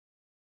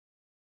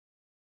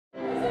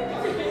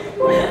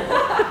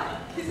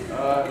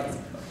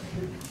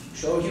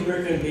Joe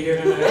Hubert couldn't be here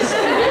tonight.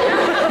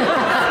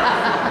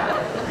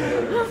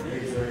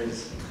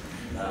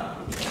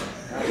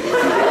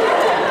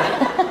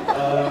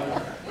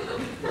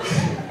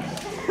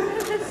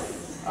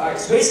 Alright,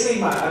 so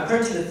basically, I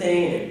printed the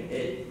thing,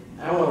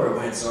 and I don't know where it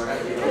went, so I got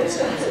to give it a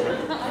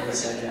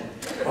second.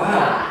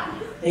 Wow,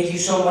 thank you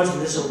so much for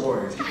this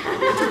award.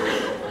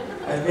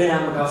 I've been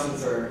at MacGuffin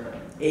for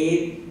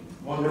 8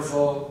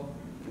 wonderful,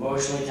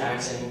 emotionally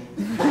taxing,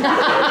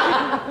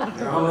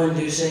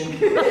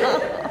 drama-inducing,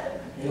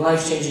 and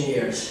life-changing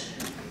years.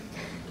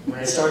 When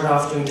I started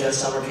off doing just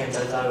summer camps,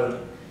 I thought it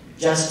would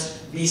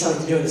just be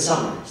something to do in the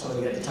summer,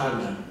 something to get the time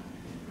done.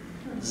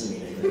 Doesn't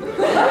mean anything.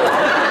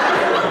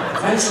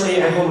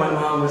 Eventually, I hope my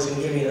mom was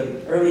going to give me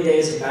the early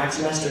days of Max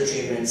semester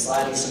treatment and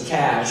slide me some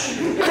cash.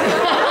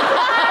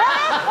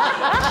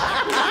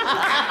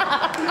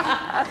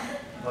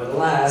 But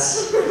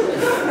alas,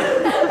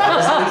 that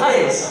wasn't the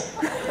case.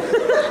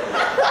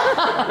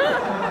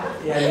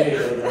 Yeah, I knew you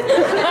would know.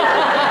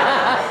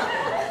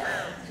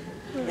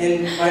 In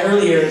my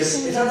early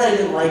years, it's not that I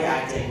didn't like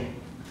acting.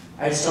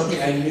 I just don't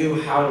think I knew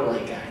how to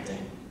like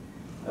acting.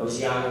 I was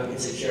young,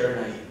 insecure,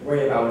 and I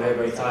worried about what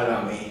everybody thought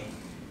about me.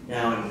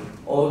 Now I'm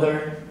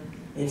older,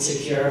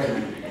 insecure,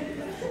 and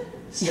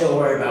still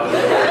worried about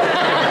it.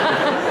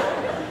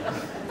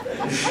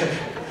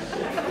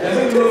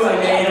 Every move I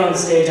made on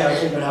stage, I would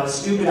think about how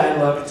stupid I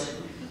looked,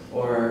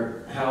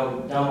 or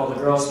how dumb all the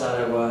girls thought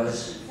I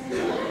was. I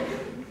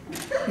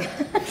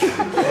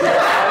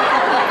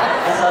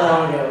thought I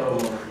wanted to get a little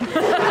more.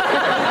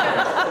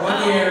 One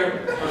year,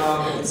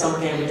 in summer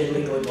camp, we did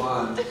Legally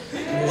Blonde. I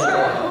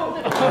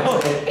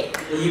played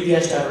the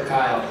UPS driver,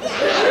 Kyle.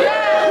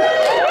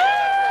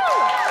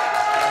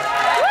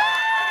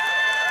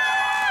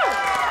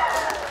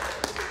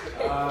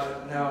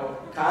 Now,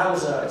 Kyle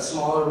was a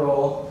smaller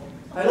role.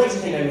 I'd like to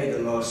think I made the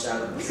most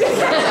out of it.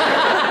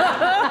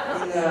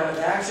 In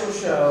the actual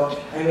show,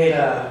 I made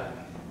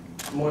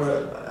more of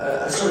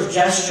a sort of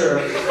gesture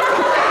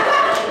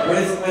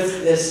with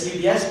this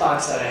UPS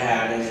box that I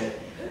had, and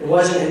it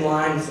wasn't in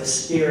line with the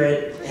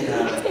spirit and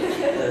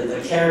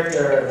the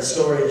character and the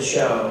story of the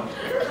show.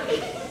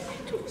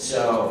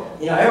 So,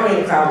 you know, everybody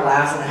in the crowd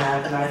laughed when it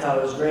happened, and I thought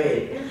it was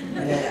great.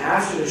 And then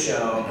after the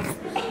show,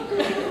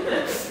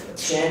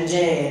 Shan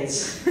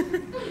James, the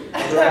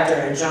director,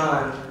 and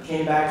John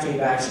came back to me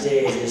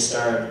backstage and just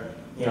started,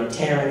 you know,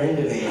 tearing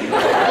into me.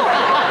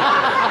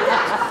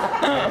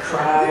 I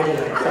cried and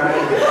I cried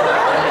and I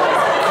cried.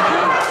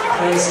 I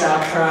couldn't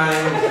stop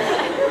crying.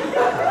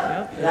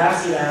 But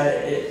after that,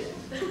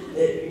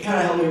 it kind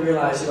of helped me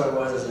realize who I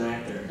was as an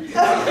actor.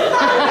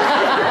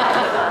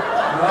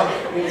 Well,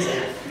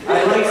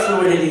 I like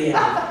fluidity and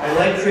I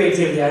like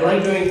creativity. I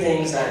like doing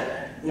things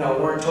that, you know,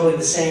 weren't totally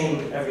the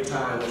same every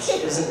time, which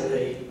isn't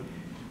really,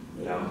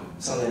 you know,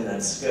 something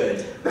that's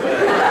good. But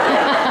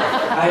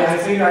I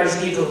figured I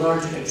just need to learn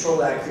to control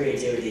that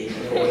creativity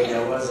in a way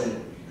that wasn't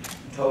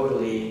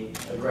totally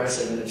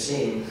aggressive and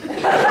obscene.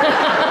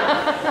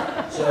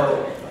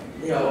 So,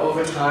 you know,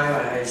 over time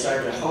I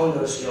started to hone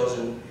those skills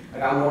and I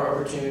got more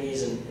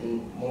opportunities and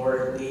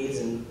more leads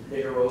and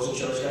bigger roles in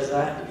shows because of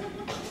that.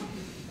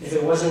 If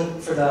it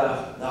wasn't for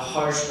the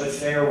harsh but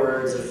fair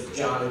words of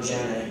John and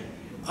Jenna,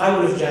 I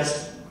would have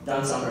just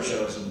done summer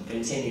shows and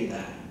continued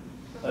that.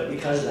 But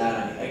because of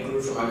that, I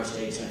grew from my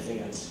mistakes, and I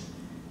think it's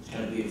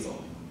kind of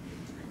beautiful.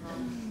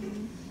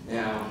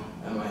 Now,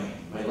 at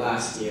my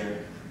last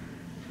year,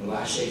 the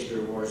last Shakespeare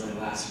Awards, my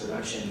last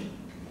production,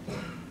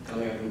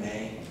 coming up in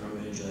May,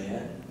 Romeo and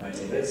Juliet, by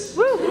tickets.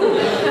 The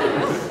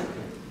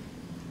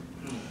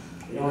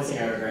only thing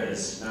I regret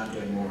is not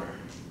doing more.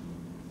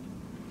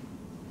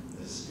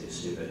 This is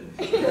stupid.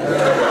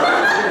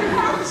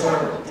 So,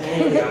 to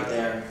anybody out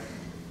there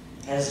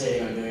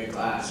hesitating on doing a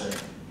class or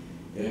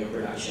doing a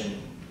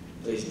production,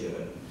 please do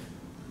it.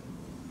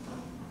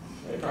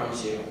 I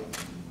promise you,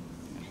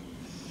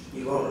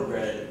 you won't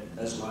regret it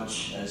as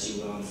much as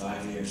you will in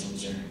 5 years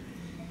since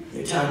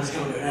your time has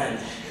come to an end.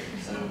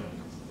 So,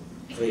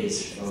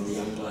 please, for all the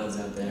young bloods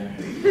out there,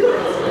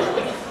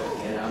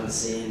 get on the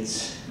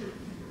scenes.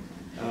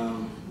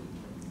 I'd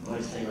like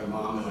to thank my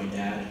mom and my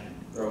dad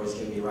for always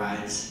giving me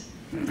rides,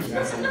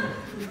 for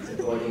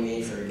supporting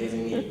me, for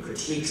giving me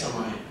critiques on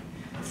my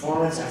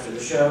performance after the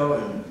show,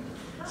 and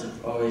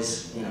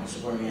always, you know,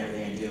 supporting me in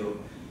everything I do.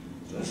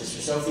 To my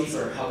sister Sophie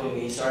for helping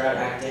me start out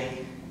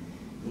acting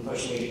and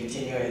pushing me to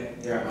continue it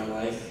throughout my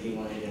life, even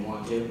when I didn't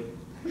want to.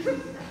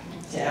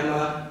 To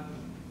Emma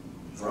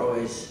for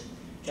always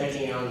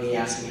checking in on me,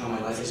 asking how my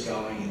life is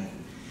going, and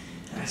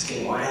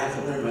asking why I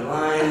haven't learned my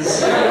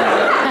lines.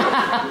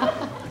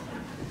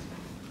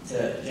 To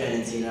Jen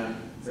and Tina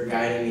for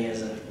guiding me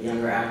as a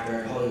younger actor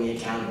and holding me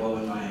accountable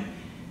when my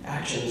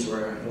actions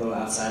were a little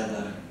outside of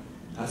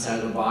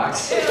the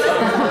box.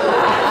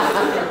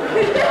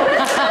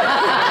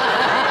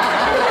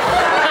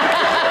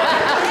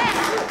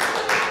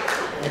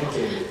 Thank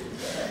you.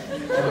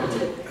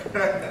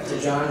 To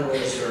John and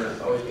Liz for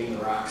always being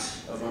the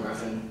rocks of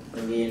MacGuffin,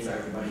 for me and for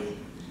everybody.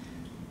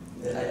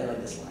 I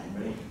like this line,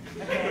 ready?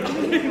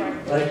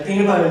 Okay. Like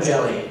peanut butter and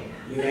jelly,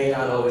 you may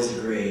not always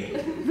agree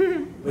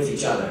with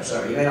each other.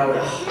 Sorry, you may not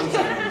always.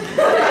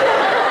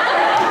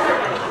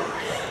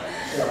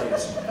 Yeah, I like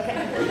this one.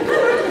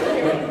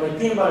 Like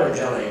peanut butter and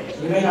jelly,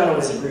 you may not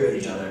always agree with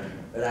each other,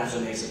 but that's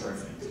what makes it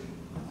perfect.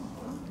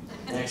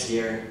 Next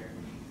year,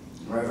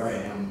 wherever I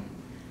am,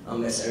 I'll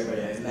miss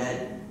everybody I've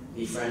met,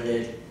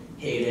 befriended,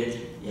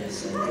 hated,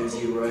 yes, I do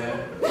you,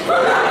 Roya.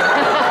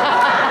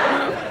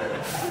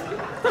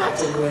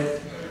 Acted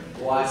with,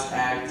 watched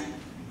act,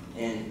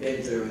 and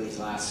been through in these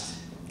last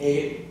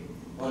 8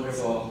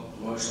 wonderful,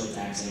 emotionally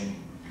taxing,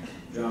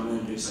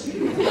 drama-inducing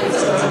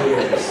social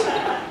years.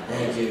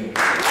 Thank you.